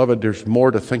 beloved, there's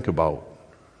more to think about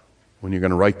when you're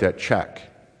going to write that check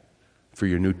for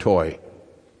your new toy.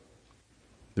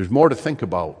 There's more to think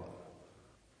about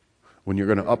when you're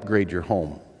going to upgrade your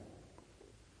home.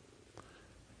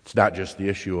 It's not just the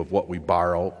issue of what we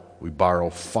borrow. We borrow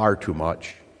far too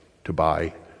much to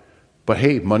buy. But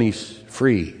hey, money's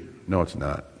free. No, it's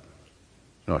not.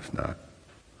 There's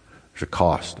a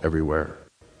cost everywhere.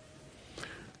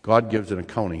 God gives an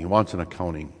accounting. He wants an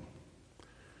accounting.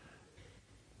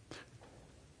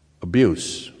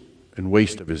 Abuse and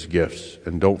waste of his gifts.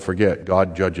 And don't forget,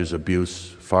 God judges abuse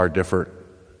far different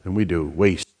than we do.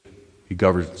 Waste. He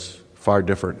governs far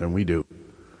different than we do.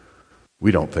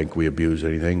 We don't think we abuse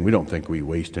anything. We don't think we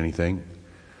waste anything.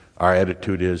 Our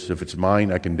attitude is, if it's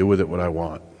mine, I can do with it what I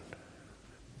want.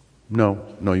 No,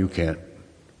 you can't.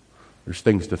 There's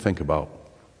things to think about.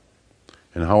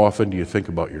 And how often do you think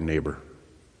about your neighbor?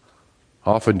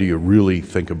 How often do you really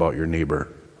think about your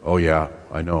neighbor? Oh yeah,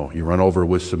 I know. You run over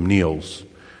with some meals.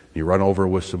 You run over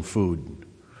with some food.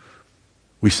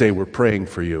 We say we're praying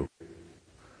for you.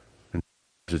 And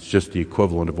it's just the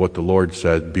equivalent of what the Lord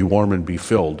said, be warm and be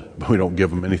filled. But we don't give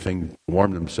them anything to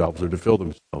warm themselves or to fill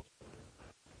themselves.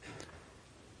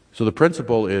 So the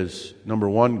principle is, number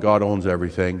one, God owns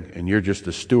everything, and you're just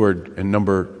a steward. And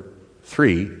number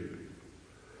three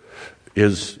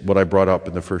is what I brought up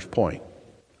in the first point.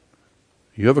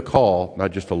 You have a call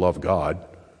not just to love God,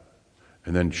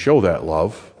 and then show that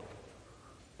love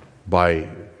by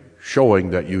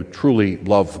showing that you truly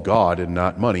love God and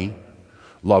not money,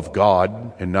 love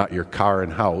God and not your car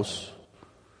and house.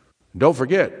 Don't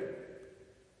forget,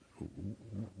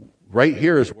 right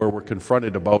here is where we're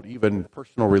confronted about even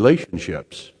personal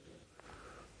relationships.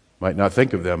 Might not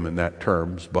think of them in that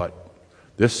terms, but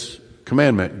this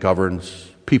commandment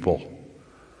governs people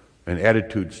and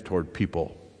attitudes toward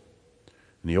people.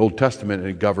 In the Old Testament,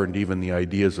 it governed even the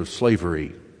ideas of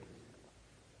slavery.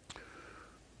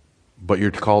 But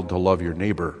you're called to love your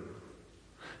neighbor.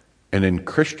 And in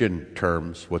Christian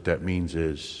terms, what that means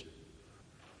is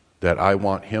that I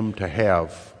want him to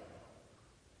have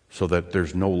so that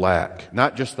there's no lack.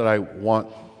 Not just that I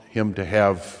want him to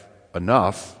have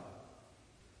enough,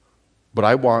 but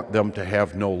I want them to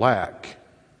have no lack.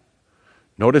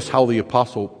 Notice how the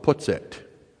apostle puts it.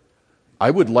 I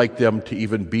would like them to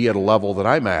even be at a level that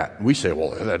I'm at. And we say,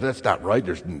 well, that's not right.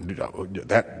 There's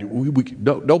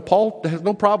no. Paul has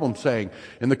no problem saying,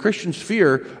 in the Christian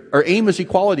sphere, our aim is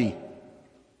equality.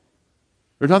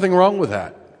 There's nothing wrong with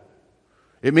that.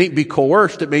 It may be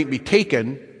coerced, it may be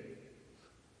taken,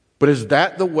 but is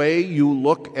that the way you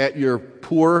look at your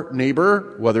poor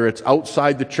neighbor, whether it's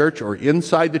outside the church or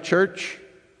inside the church?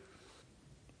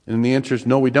 And the answer is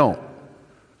no, we don't.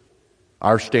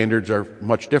 Our standards are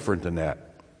much different than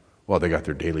that. Well, they got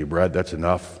their daily bread, that's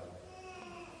enough.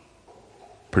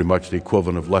 Pretty much the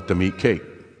equivalent of let them eat cake.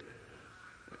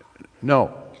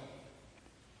 No.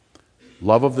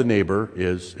 Love of the neighbor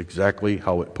is exactly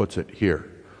how it puts it here.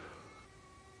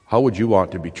 How would you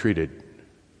want to be treated?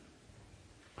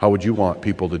 How would you want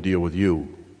people to deal with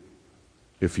you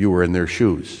if you were in their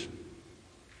shoes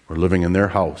or living in their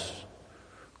house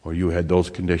or you had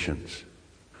those conditions?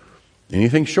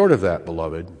 Anything short of that,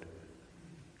 beloved,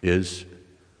 is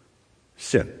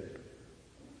sin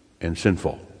and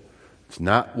sinful. It's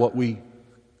not what we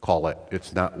call it.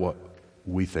 It's not what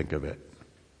we think of it.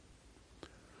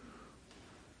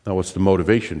 Now, what's the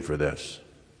motivation for this?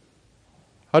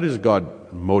 How does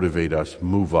God motivate us,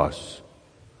 move us?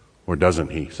 Or doesn't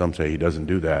he? Some say he doesn't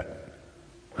do that.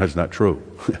 That's not true.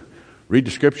 Read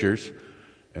the scriptures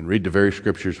and read the very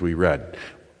scriptures we read.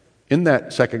 In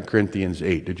that 2 Corinthians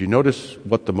 8, did you notice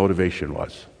what the motivation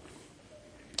was?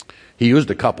 He used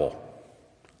a couple.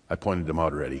 I pointed them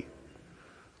out already.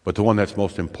 But the one that's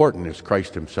most important is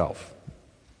Christ himself.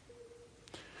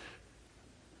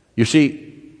 You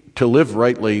see, to live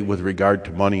rightly with regard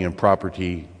to money and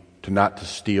property, to not to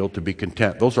steal, to be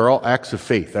content, those are all acts of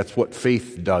faith. That's what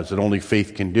faith does, and only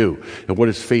faith can do. And what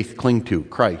does faith cling to?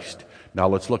 Christ. Now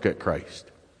let's look at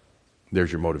Christ. There's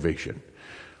your motivation.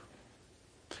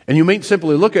 And you may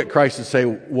simply look at Christ and say,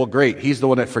 well, great, he's the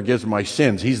one that forgives my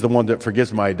sins. He's the one that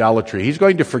forgives my idolatry. He's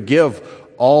going to forgive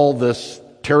all this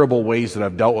terrible ways that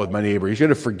I've dealt with my neighbor. He's going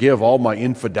to forgive all my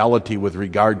infidelity with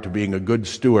regard to being a good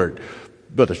steward.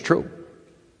 But it's true.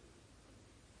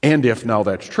 And if now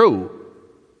that's true,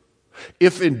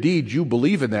 if indeed you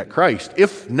believe in that Christ,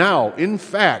 if now, in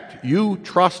fact, you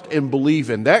trust and believe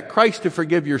in that Christ to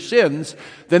forgive your sins,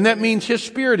 then that means his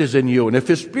Spirit is in you. And if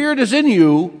his Spirit is in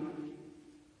you,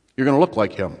 you're going to look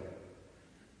like him.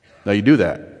 Now you do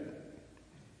that.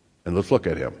 And let's look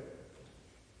at him.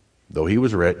 Though he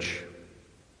was rich,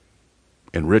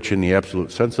 and rich in the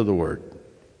absolute sense of the word,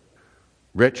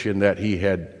 rich in that he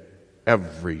had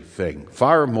everything,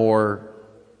 far more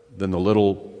than the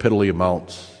little piddly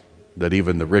amounts that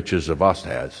even the riches of us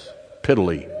has.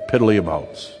 Piddly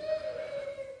amounts.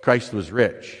 Christ was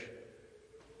rich.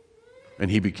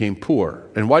 And he became poor.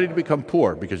 And why did he become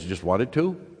poor? Because he just wanted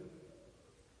to?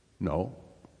 No.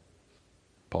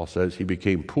 Paul says he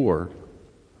became poor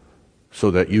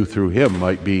so that you through him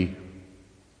might be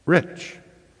rich.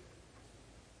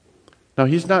 Now,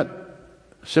 he's not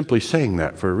simply saying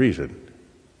that for a reason.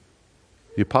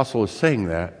 The apostle is saying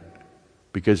that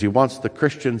because he wants the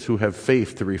Christians who have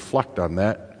faith to reflect on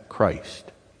that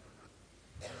Christ.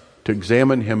 to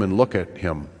examine him and look at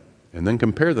him and then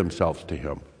compare themselves to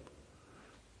him.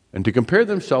 And to compare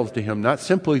themselves to him, not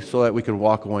simply so that we can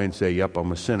walk away and say, yep,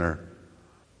 I'm a sinner,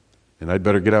 and I'd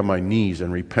better get on my knees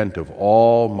and repent of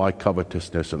all my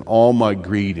covetousness and all my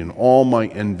greed and all my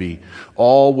envy,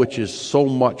 all which is so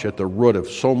much at the root of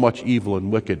so much evil and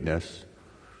wickedness,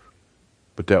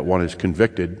 but that one is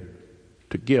convicted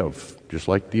to give, just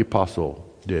like the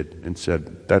apostle did, and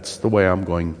said, that's the way I'm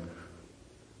going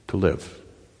to live.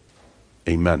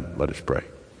 Amen. Let us pray.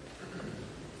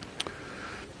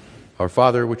 Our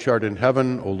Father, which art in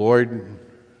heaven, O Lord,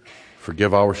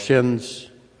 forgive our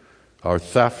sins, our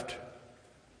theft,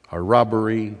 our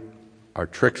robbery, our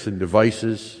tricks and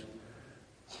devices,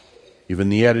 even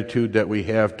the attitude that we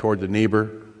have toward the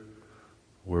neighbor,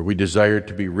 where we desire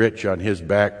to be rich on his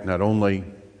back not only,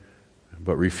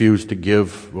 but refuse to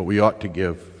give what we ought to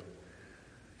give.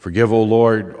 Forgive, O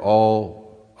Lord, all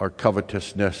our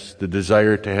covetousness, the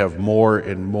desire to have more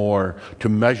and more, to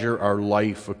measure our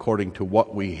life according to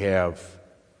what we have,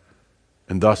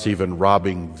 and thus even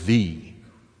robbing Thee,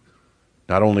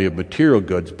 not only of material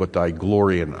goods, but Thy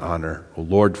glory and honor. O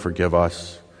Lord, forgive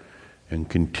us, and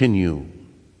continue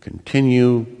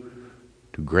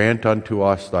to grant unto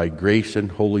us Thy grace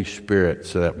and Holy Spirit,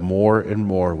 so that more and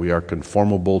more we are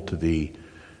conformable to Thee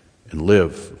and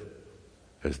live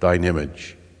as Thine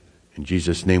image. In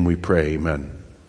Jesus' name we pray, amen.